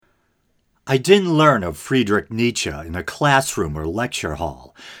I didn't learn of Friedrich Nietzsche in a classroom or lecture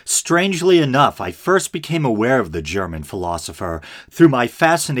hall. Strangely enough, I first became aware of the German philosopher through my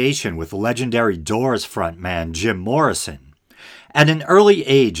fascination with legendary Doors frontman Jim Morrison. At an early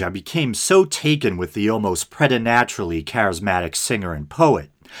age, I became so taken with the almost preternaturally charismatic singer and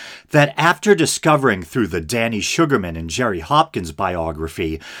poet that after discovering through the Danny Sugarman and Jerry Hopkins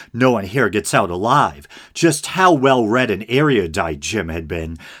biography, No One Here Gets Out Alive, just how well-read and erudite Jim had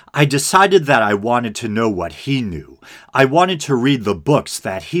been, I decided that I wanted to know what he knew. I wanted to read the books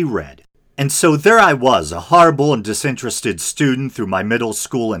that he read. And so there I was, a horrible and disinterested student through my middle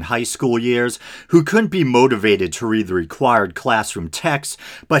school and high school years, who couldn't be motivated to read the required classroom texts,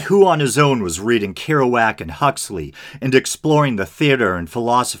 but who on his own was reading Kerouac and Huxley and exploring the theater and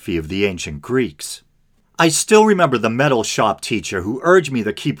philosophy of the ancient Greeks. I still remember the metal shop teacher who urged me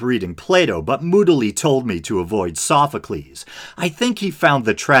to keep reading Plato, but moodily told me to avoid Sophocles. I think he found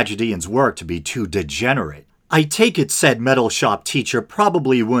the tragedian's work to be too degenerate. I take it said metal shop teacher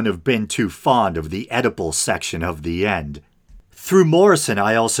probably wouldn't have been too fond of the Oedipal section of the end. Through Morrison,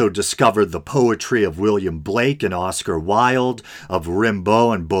 I also discovered the poetry of William Blake and Oscar Wilde, of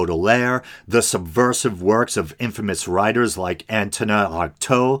Rimbaud and Baudelaire, the subversive works of infamous writers like Antonin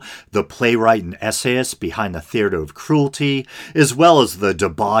Artaud, the playwright and essayist behind the Theatre of Cruelty, as well as the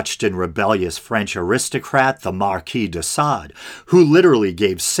debauched and rebellious French aristocrat, the Marquis de Sade, who literally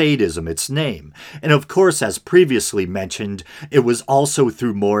gave sadism its name. And of course, as previously mentioned, it was also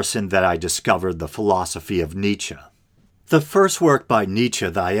through Morrison that I discovered the philosophy of Nietzsche. The first work by Nietzsche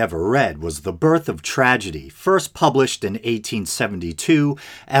that I ever read was The Birth of Tragedy, first published in 1872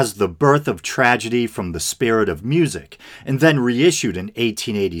 as The Birth of Tragedy from the Spirit of Music, and then reissued in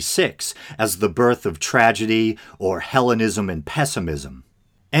 1886 as The Birth of Tragedy or Hellenism and Pessimism.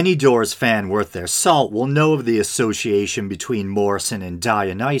 Any Doors fan worth their salt will know of the association between Morrison and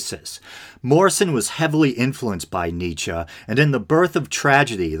Dionysus. Morrison was heavily influenced by Nietzsche, and in The Birth of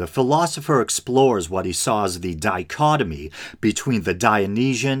Tragedy, the philosopher explores what he saw as the dichotomy between the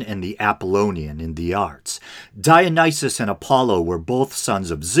Dionysian and the Apollonian in the arts. Dionysus and Apollo were both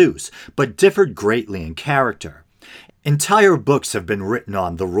sons of Zeus, but differed greatly in character. Entire books have been written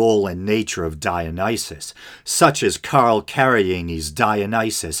on the role and nature of Dionysus, such as Carl Caragiani's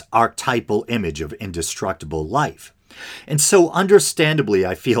Dionysus, Archetypal Image of Indestructible Life. And so understandably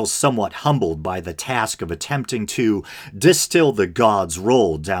I feel somewhat humbled by the task of attempting to distill the god's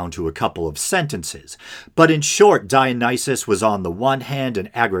role down to a couple of sentences. But in short, Dionysus was on the one hand an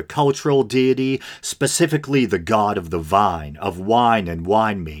agricultural deity, specifically the god of the vine, of wine and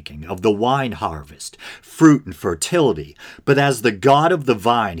winemaking, of the wine harvest, fruit and fertility. But as the god of the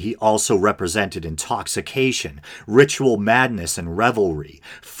vine, he also represented intoxication, ritual madness and revelry,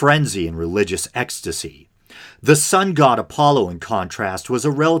 frenzy and religious ecstasy. The sun god Apollo, in contrast, was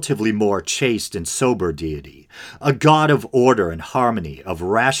a relatively more chaste and sober deity, a god of order and harmony, of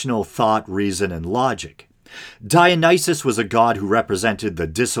rational thought, reason, and logic. Dionysus was a god who represented the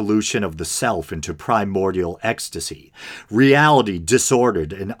dissolution of the self into primordial ecstasy, reality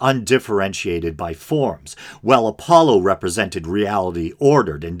disordered and undifferentiated by forms, while Apollo represented reality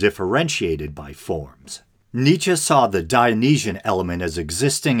ordered and differentiated by forms. Nietzsche saw the Dionysian element as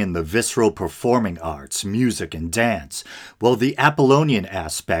existing in the visceral performing arts, music, and dance, while the Apollonian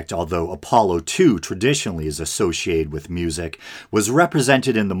aspect, although Apollo too traditionally is associated with music, was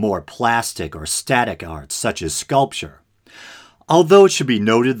represented in the more plastic or static arts such as sculpture. Although it should be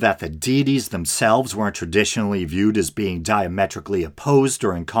noted that the deities themselves weren't traditionally viewed as being diametrically opposed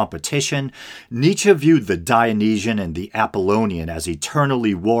or in competition, Nietzsche viewed the Dionysian and the Apollonian as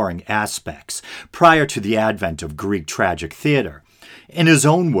eternally warring aspects prior to the advent of Greek tragic theater. In his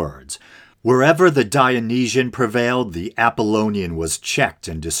own words, wherever the Dionysian prevailed, the Apollonian was checked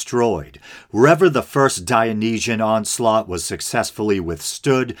and destroyed. Wherever the first Dionysian onslaught was successfully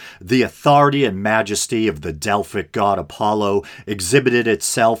withstood, the authority and majesty of the Delphic god Apollo exhibited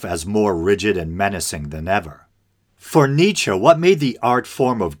itself as more rigid and menacing than ever. For Nietzsche, what made the art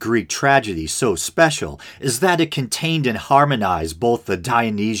form of Greek tragedy so special is that it contained and harmonized both the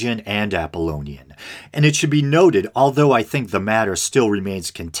Dionysian and Apollonian. And it should be noted, although I think the matter still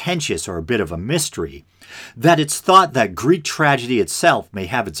remains contentious or a bit of a mystery, that it's thought that Greek tragedy itself may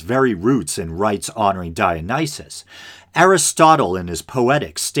have its very roots in rites honoring Dionysus. Aristotle in his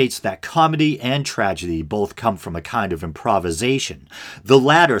Poetics states that comedy and tragedy both come from a kind of improvisation, the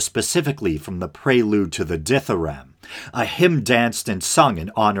latter specifically from the prelude to the Dithyramb, a hymn danced and sung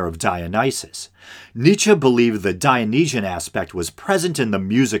in honor of Dionysus. Nietzsche believed the Dionysian aspect was present in the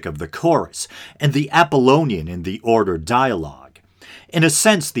music of the chorus, and the Apollonian in the ordered dialogue. In a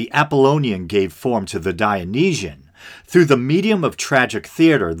sense, the Apollonian gave form to the Dionysian, Through the medium of tragic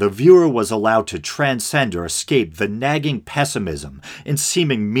theater, the viewer was allowed to transcend or escape the nagging pessimism and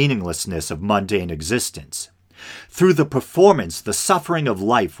seeming meaninglessness of mundane existence. Through the performance, the suffering of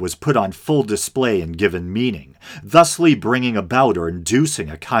life was put on full display and given meaning, thusly bringing about or inducing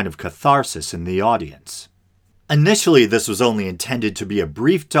a kind of catharsis in the audience. Initially, this was only intended to be a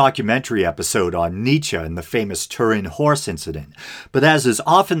brief documentary episode on Nietzsche and the famous Turin horse incident, but as is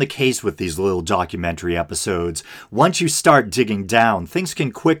often the case with these little documentary episodes, once you start digging down, things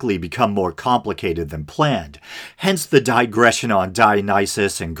can quickly become more complicated than planned, hence the digression on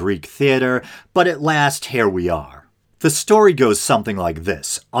Dionysus and Greek theater, but at last, here we are. The story goes something like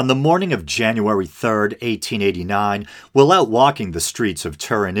this. On the morning of January 3rd, 1889, while out walking the streets of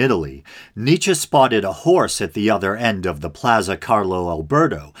Turin, Italy, Nietzsche spotted a horse at the other end of the Plaza Carlo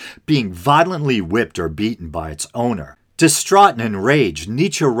Alberto being violently whipped or beaten by its owner. Distraught and enraged,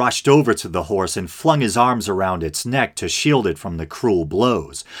 Nietzsche rushed over to the horse and flung his arms around its neck to shield it from the cruel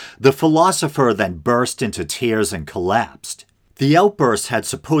blows. The philosopher then burst into tears and collapsed. The outburst had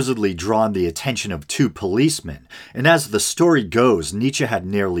supposedly drawn the attention of 2 policemen, and as the story goes, Nietzsche had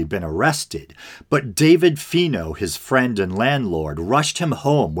nearly been arrested, but David Fino, his friend and landlord, rushed him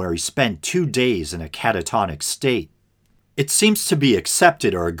home where he spent 2 days in a catatonic state. It seems to be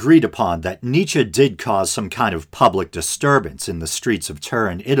accepted or agreed upon that Nietzsche did cause some kind of public disturbance in the streets of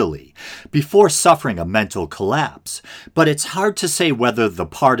Turin, Italy, before suffering a mental collapse, but it's hard to say whether the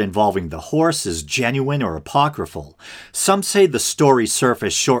part involving the horse is genuine or apocryphal. Some say the story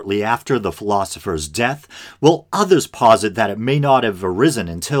surfaced shortly after the philosopher's death, while others posit that it may not have arisen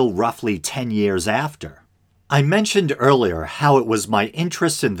until roughly 10 years after. I mentioned earlier how it was my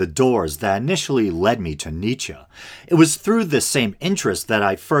interest in the Doors that initially led me to Nietzsche. It was through this same interest that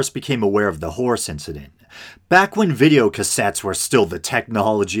I first became aware of the horse incident. Back when videocassettes were still the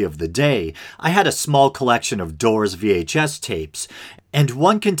technology of the day, I had a small collection of Doors VHS tapes, and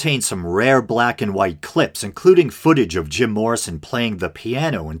one contained some rare black and white clips, including footage of Jim Morrison playing the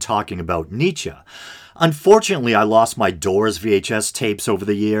piano and talking about Nietzsche. Unfortunately, I lost my Doors VHS tapes over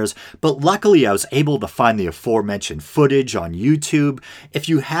the years, but luckily I was able to find the aforementioned footage on YouTube. If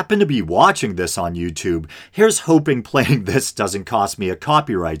you happen to be watching this on YouTube, here's hoping playing this doesn't cost me a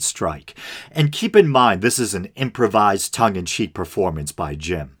copyright strike. And keep in mind, this is an improvised tongue-in-cheek performance by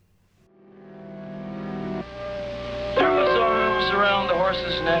Jim. Threw his arms around the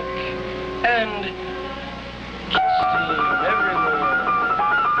horse's neck and kissed him everywhere.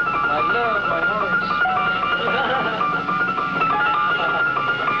 I love my horse.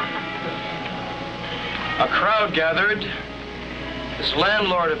 A crowd gathered. His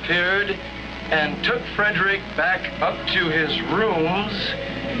landlord appeared and took Frederick back up to his rooms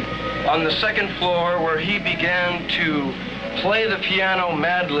on the 2nd floor, where he began to play the piano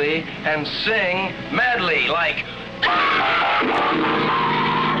madly and sing madly, like...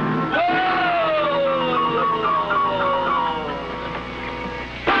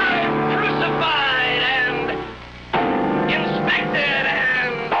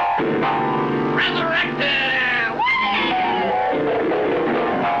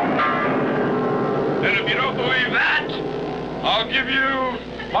 I'll give you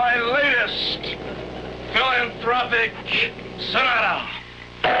my latest philanthropic sonata.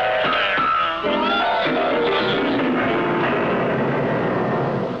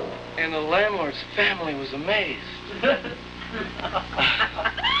 And the landlord's family was amazed.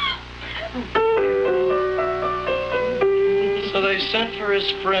 So they sent for his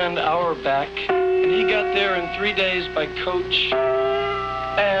friend Auerbach, and he got there in 3 days by coach,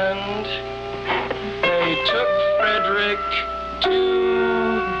 and they took Frederick to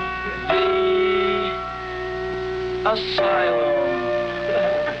the asylum,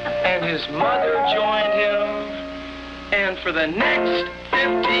 and his mother joined him, and for the next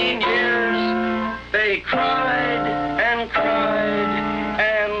 15 years they cried and cried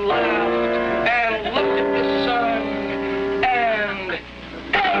and laughed and looked at the sun and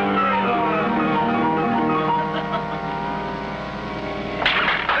thank you.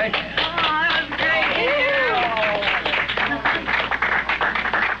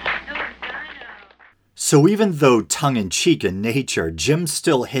 So even though tongue-in-cheek in nature, Jim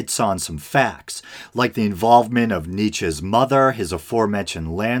still hits on some facts, like the involvement of Nietzsche's mother, his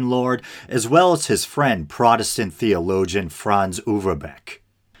aforementioned landlord, as well as his friend, Protestant theologian Franz Overbeck.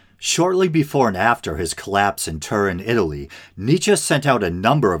 Shortly before and after his collapse in Turin, Italy, Nietzsche sent out a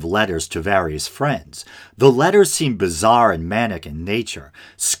number of letters to various friends. The letters seem bizarre and manic in nature.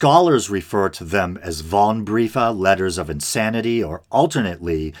 Scholars refer to them as Wahnbriefe, letters of insanity, or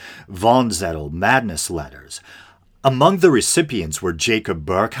alternately, Wahnzettel, madness letters. Among the recipients were Jacob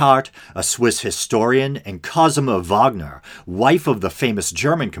Burckhardt, a Swiss historian, and Cosima Wagner, wife of the famous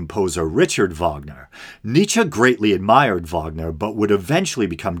German composer Richard Wagner. Nietzsche greatly admired Wagner, but would eventually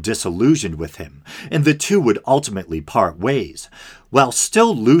become disillusioned with him, and the two would ultimately part ways. While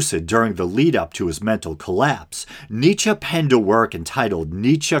still lucid during the lead-up to his mental collapse, Nietzsche penned a work entitled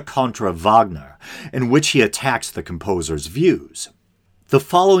Nietzsche contra Wagner, in which he attacks the composer's views. The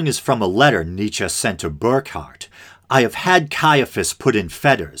following is from a letter Nietzsche sent to Burckhardt. I have had Caiaphas put in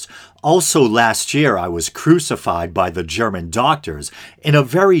fetters. Also last year I was crucified by the German doctors in a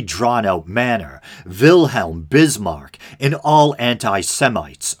very drawn-out manner. Wilhelm, Bismarck, and all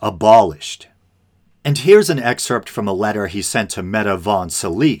anti-Semites abolished. And here's an excerpt from a letter he sent to Meta von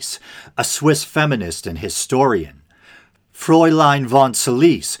Solis, a Swiss feminist and historian. Fräulein von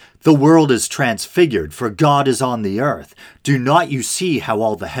Solis, the world is transfigured, for God is on the earth. Do not you see how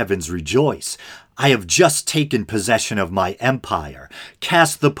all the heavens rejoice? I have just taken possession of my empire.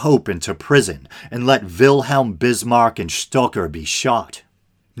 Cast the Pope into prison, and let Wilhelm, Bismarck, and Stocker be shot.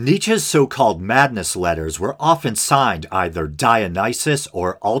 Nietzsche's so-called madness letters were often signed either Dionysus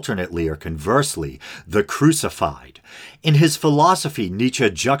or alternately or conversely, the Crucified. In his philosophy, Nietzsche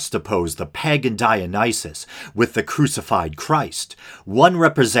juxtaposed the pagan Dionysus with the crucified Christ, one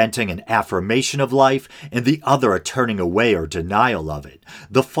representing an affirmation of life and the other a turning away or denial of it.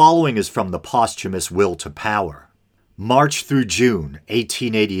 The following is from the posthumous Will to Power. March through June,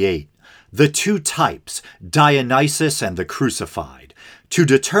 1888. The two types, Dionysus and the Crucified. To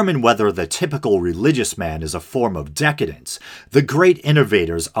determine whether the typical religious man is a form of decadence, the great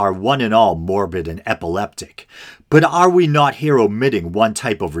innovators are one and all morbid and epileptic. But are we not here omitting one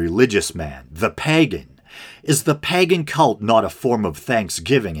type of religious man, the pagan? Is the pagan cult not a form of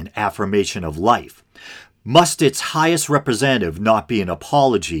thanksgiving and affirmation of life? Must its highest representative not be an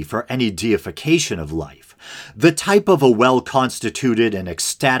apology for any deification of life? The type of a well-constituted and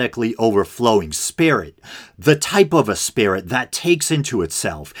ecstatically overflowing spirit, the type of a spirit that takes into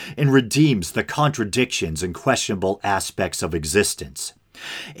itself and redeems the contradictions and questionable aspects of existence.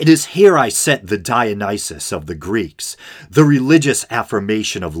 It is here I set the Dionysus of the Greeks, the religious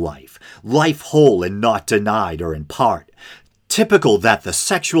affirmation of life, life whole and not denied or in part. Typical that the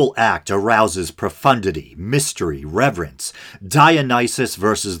sexual act arouses profundity, mystery, reverence. Dionysus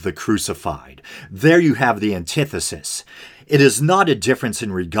versus the Crucified. There you have the antithesis. It is not a difference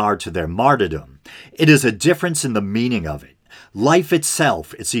in regard to their martyrdom. It is a difference in the meaning of it. Life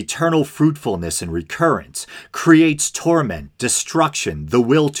itself, its eternal fruitfulness and recurrence, creates torment, destruction, the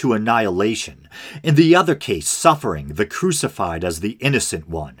will to annihilation. In the other case, suffering, the crucified as the innocent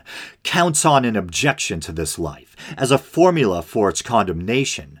one, counts on an objection to this life, as a formula for its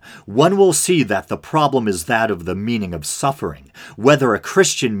condemnation. One will see that the problem is that of the meaning of suffering, whether a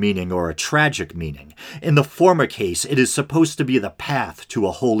Christian meaning or a tragic meaning. In the former case, it is supposed to be the path to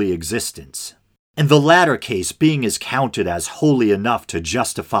a holy existence. In the latter case, being is counted as holy enough to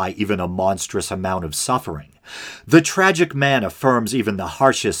justify even a monstrous amount of suffering. The tragic man affirms even the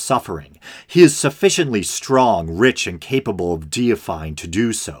harshest suffering. He is sufficiently strong, rich, and capable of deifying to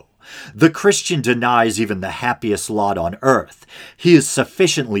do so. The Christian denies even the happiest lot on earth. He is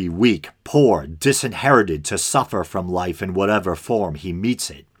sufficiently weak, poor, disinherited to suffer from life in whatever form he meets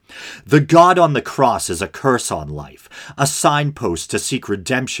it. The God on the cross is a curse on life, a signpost to seek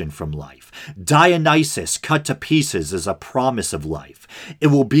redemption from life. Dionysus cut to pieces is a promise of life. It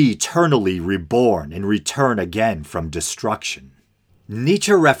will be eternally reborn and return again from destruction.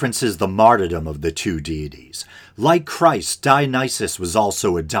 Nietzsche references the martyrdom of the two deities. Like Christ, Dionysus was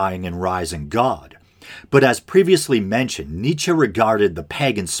also a dying and rising God. But as previously mentioned, Nietzsche regarded the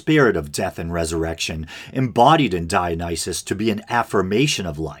pagan spirit of death and resurrection embodied in Dionysus to be an affirmation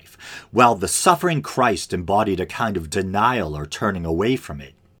of life, while the suffering Christ embodied a kind of denial or turning away from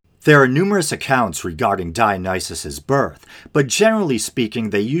it. There are numerous accounts regarding Dionysus's birth, but generally speaking,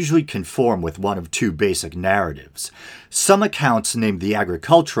 they usually conform with one of two basic narratives. Some accounts name the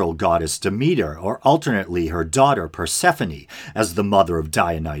agricultural goddess Demeter, or alternately her daughter Persephone, as the mother of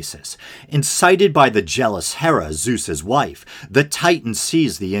Dionysus. Incited by the jealous Hera, Zeus's wife, the Titan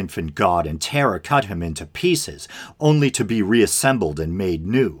seized the infant god and terror cut him into pieces, only to be reassembled and made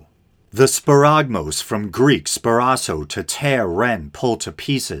new. The sparagmos, from Greek sparasso, to tear, rend, pull to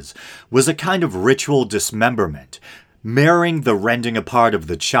pieces, was a kind of ritual dismemberment, mirroring the rending apart of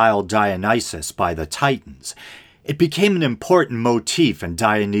the child Dionysus by the Titans. It became an important motif in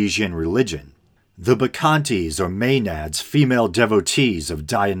Dionysian religion. The Bacchantes, or Maenads, female devotees of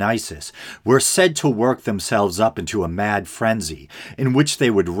Dionysus, were said to work themselves up into a mad frenzy, in which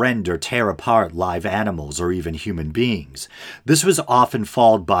they would rend or tear apart live animals or even human beings. This was often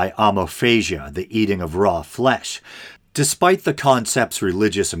followed by omophagia, the eating of raw flesh. Despite the concept's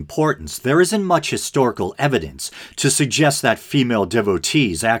religious importance, there isn't much historical evidence to suggest that female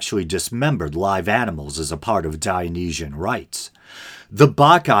devotees actually dismembered live animals as a part of Dionysian rites. The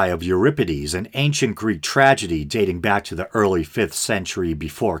Bacchae of Euripides, an ancient Greek tragedy dating back to the early 5th century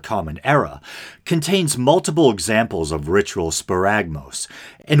before Common Era, contains multiple examples of ritual sparagmos.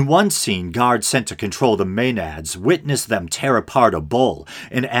 In one scene, guards sent to control the Maenads witness them tear apart a bull,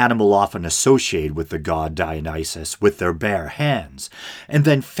 an animal often associated with the god Dionysus, with their bare hands. And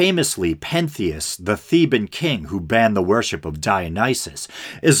then famously, Pentheus, the Theban king who banned the worship of Dionysus,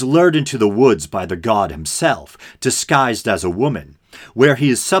 is lured into the woods by the god himself, disguised as a woman, where he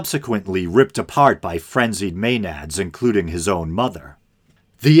is subsequently ripped apart by frenzied Maenads, including his own mother.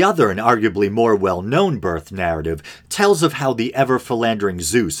 The other and arguably more well-known birth narrative tells of how the ever-philandering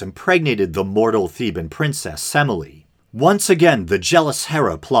Zeus impregnated the mortal Theban princess Semele. Once again, the jealous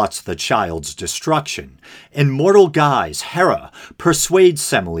Hera plots the child's destruction. In mortal guise, Hera persuades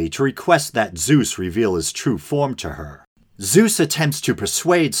Semele to request that Zeus reveal his true form to her. Zeus attempts to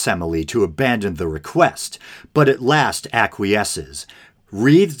persuade Semele to abandon the request, but at last acquiesces.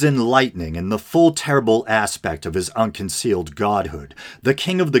 Wreathed in lightning and the full terrible aspect of his unconcealed godhood, the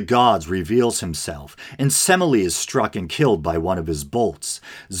king of the gods reveals himself, and Semele is struck and killed by one of his bolts.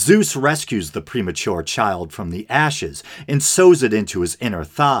 Zeus rescues the premature child from the ashes and sews it into his inner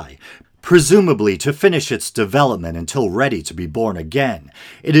thigh, presumably to finish its development until ready to be born again.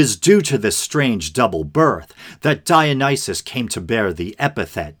 It is due to this strange double birth that Dionysus came to bear the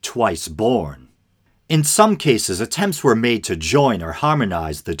epithet twice born. In some cases, attempts were made to join or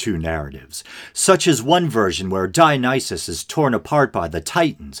harmonize the two narratives, such as one version where Dionysus is torn apart by the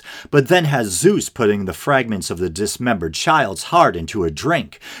Titans, but then has Zeus putting the fragments of the dismembered child's heart into a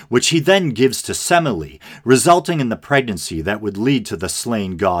drink, which he then gives to Semele, resulting in the pregnancy that would lead to the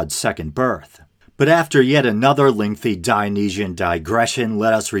slain god's second birth. But after yet another lengthy Dionysian digression,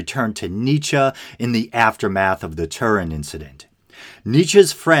 let us return to Nietzsche in the aftermath of the Turin incident.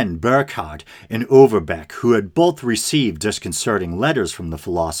 Nietzsche's friend Burckhardt and Overbeck, who had both received disconcerting letters from the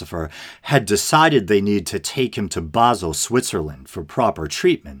philosopher, had decided they needed to take him to Basel, Switzerland, for proper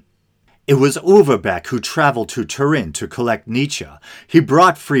treatment. It was Overbeck who traveled to Turin to collect Nietzsche. He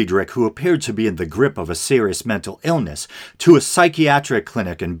brought Friedrich, who appeared to be in the grip of a serious mental illness, to a psychiatric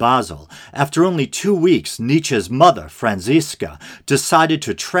clinic in Basel. After only 2 weeks, Nietzsche's mother, Franziska, decided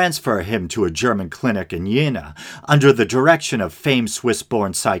to transfer him to a German clinic in Jena, under the direction of famed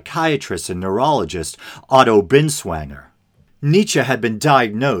Swiss-born psychiatrist and neurologist Otto Binswanger. Nietzsche had been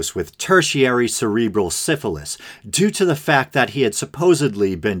diagnosed with tertiary cerebral syphilis due to the fact that he had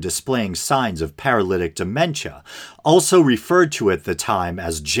supposedly been displaying signs of paralytic dementia, also referred to at the time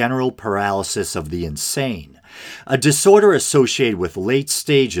as general paralysis of the insane, a disorder associated with late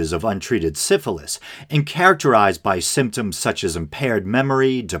stages of untreated syphilis and characterized by symptoms such as impaired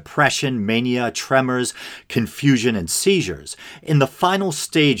memory, depression, mania, tremors, confusion, and seizures. In the final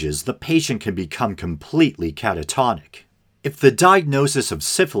stages, the patient can become completely catatonic. If the diagnosis of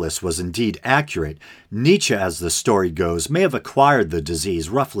syphilis was indeed accurate, Nietzsche, as the story goes, may have acquired the disease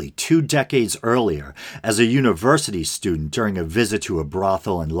roughly 2 decades earlier as a university student during a visit to a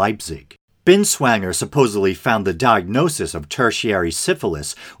brothel in Leipzig. Binswanger supposedly found the diagnosis of tertiary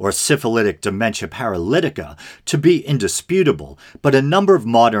syphilis, or syphilitic dementia paralytica, to be indisputable, but a number of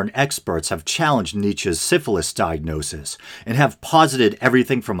modern experts have challenged Nietzsche's syphilis diagnosis and have posited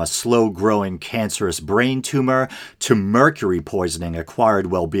everything from a slow-growing cancerous brain tumor to mercury poisoning acquired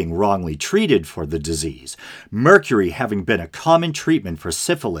while being wrongly treated for the disease, mercury having been a common treatment for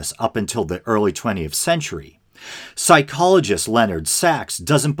syphilis up until the early 20th century. Psychologist Leonard Sachs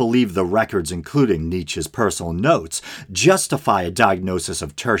doesn't believe the records, including Nietzsche's personal notes, justify a diagnosis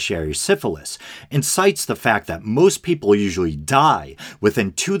of tertiary syphilis, and cites the fact that most people usually die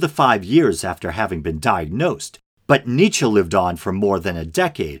within 2 to 5 years after having been diagnosed. But Nietzsche lived on for more than a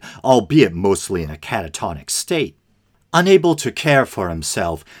decade, albeit mostly in a catatonic state. Unable to care for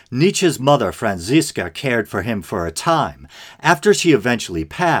himself, Nietzsche's mother Franziska cared for him for a time. After she eventually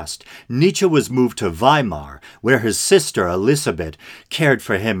passed, Nietzsche was moved to Weimar, where his sister Elisabeth cared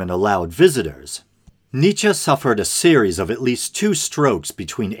for him and allowed visitors. Nietzsche suffered a series of at least 2 strokes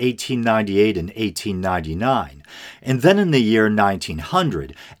between 1898 and 1899, and then in the year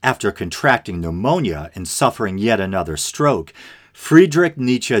 1900, after contracting pneumonia and suffering yet another stroke, Friedrich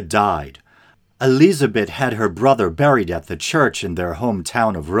Nietzsche died. Elisabeth had her brother buried at the church in their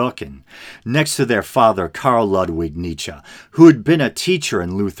hometown of Röcken, next to their father Karl Ludwig Nietzsche, who had been a teacher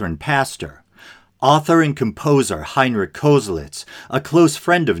and Lutheran pastor. Author and composer Heinrich Koselitz, a close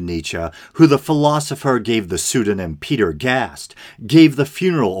friend of Nietzsche, who the philosopher gave the pseudonym Peter Gast, gave the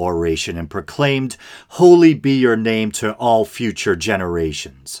funeral oration and proclaimed, "Holy be your name to all future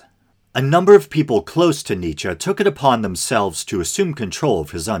generations." A number of people close to Nietzsche took it upon themselves to assume control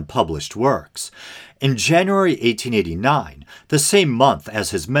of his unpublished works. In January 1889, the same month as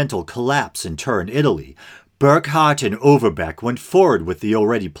his mental collapse in Turin, Italy, Burckhardt and Overbeck went forward with the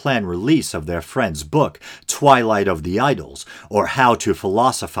already planned release of their friend's book, Twilight of the Idols, or How to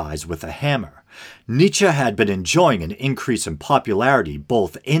Philosophize with a Hammer. Nietzsche had been enjoying an increase in popularity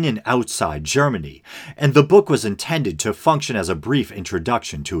both in and outside Germany, and the book was intended to function as a brief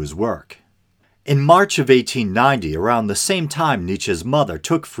introduction to his work. In March of 1890, around the same time Nietzsche's mother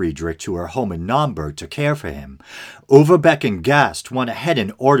took Friedrich to her home in Naumburg to care for him, Overbeck and Gast went ahead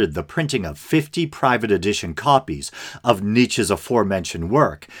and ordered the printing of 50 private edition copies of Nietzsche's aforementioned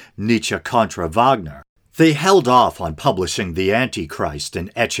work, Nietzsche contra Wagner. They held off on publishing The Antichrist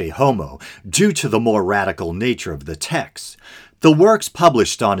and Ecce Homo due to the more radical nature of the text. The works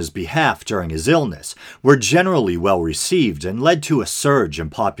published on his behalf during his illness were generally well received and led to a surge in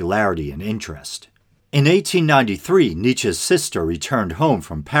popularity and interest. In 1893, Nietzsche's sister returned home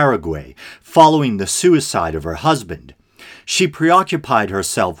from Paraguay following the suicide of her husband. She preoccupied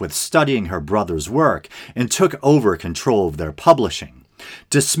herself with studying her brother's work and took over control of their publishing,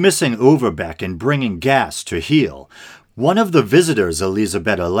 dismissing Overbeck and bringing Gast to heel. One of the visitors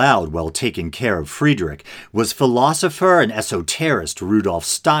Elisabeth allowed while taking care of Friedrich was philosopher and esoterist Rudolf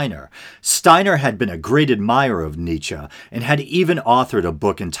Steiner. Steiner had been a great admirer of Nietzsche and had even authored a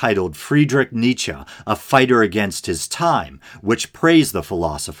book entitled Friedrich Nietzsche, A Fighter Against His Time, which praised the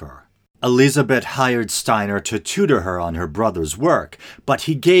philosopher. Elisabeth hired Steiner to tutor her on her brother's work, but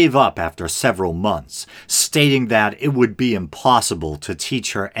he gave up after several months, stating that it would be impossible to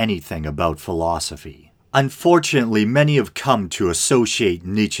teach her anything about philosophy. Unfortunately, many have come to associate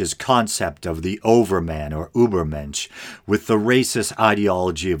Nietzsche's concept of the Overman or Übermensch with the racist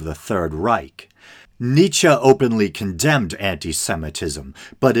ideology of the Third Reich. Nietzsche openly condemned anti-Semitism,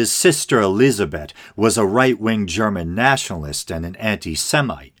 but his sister Elisabeth was a right-wing German nationalist and an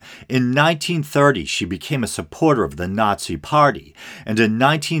anti-Semite. In 1930, she became a supporter of the Nazi Party, and in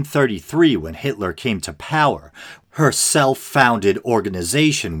 1933, when Hitler came to power, her self-founded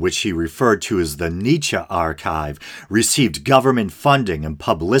organization, which she referred to as the Nietzsche Archive, received government funding and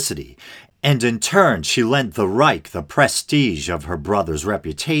publicity, and in turn she lent the Reich the prestige of her brother's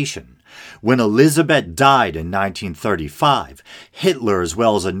reputation. When Elisabeth died in 1935, Hitler as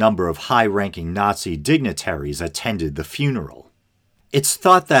well as a number of high-ranking Nazi dignitaries attended the funeral. It's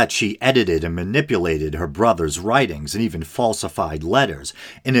thought that she edited and manipulated her brother's writings and even falsified letters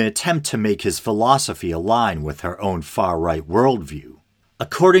in an attempt to make his philosophy align with her own far-right worldview.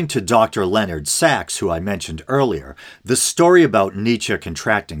 According to Dr. Leonard Sachs, who I mentioned earlier, the story about Nietzsche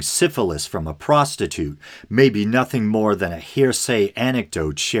contracting syphilis from a prostitute may be nothing more than a hearsay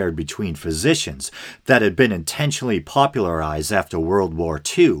anecdote shared between physicians that had been intentionally popularized after World War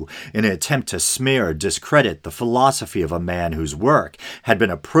II in an attempt to smear or discredit the philosophy of a man whose work had been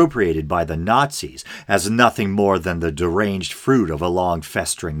appropriated by the Nazis as nothing more than the deranged fruit of a long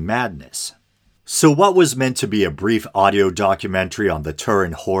festering madness. So what was meant to be a brief audio documentary on the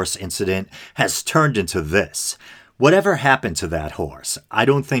Turin horse incident has turned into this. Whatever happened to that horse? I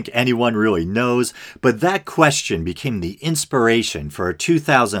don't think anyone really knows, but that question became the inspiration for a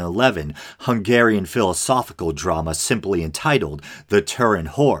 2011 Hungarian philosophical drama simply entitled The Turin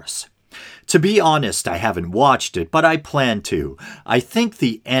Horse. To be honest, I haven't watched it, but I plan to. I think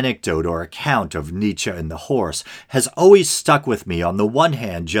the anecdote or account of Nietzsche and the horse has always stuck with me, on the one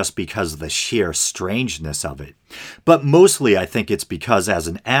hand just because of the sheer strangeness of it, but mostly I think it's because as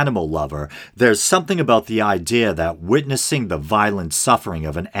an animal lover, there's something about the idea that witnessing the violent suffering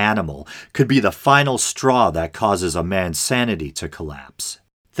of an animal could be the final straw that causes a man's sanity to collapse.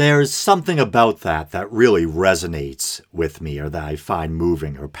 There's something about that really resonates with me or that I find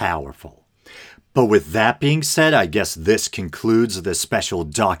moving or powerful. But with that being said, I guess this concludes this special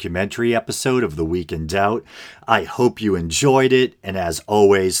documentary episode of The Week in Doubt. I hope you enjoyed it, and as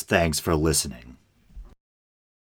always, thanks for listening.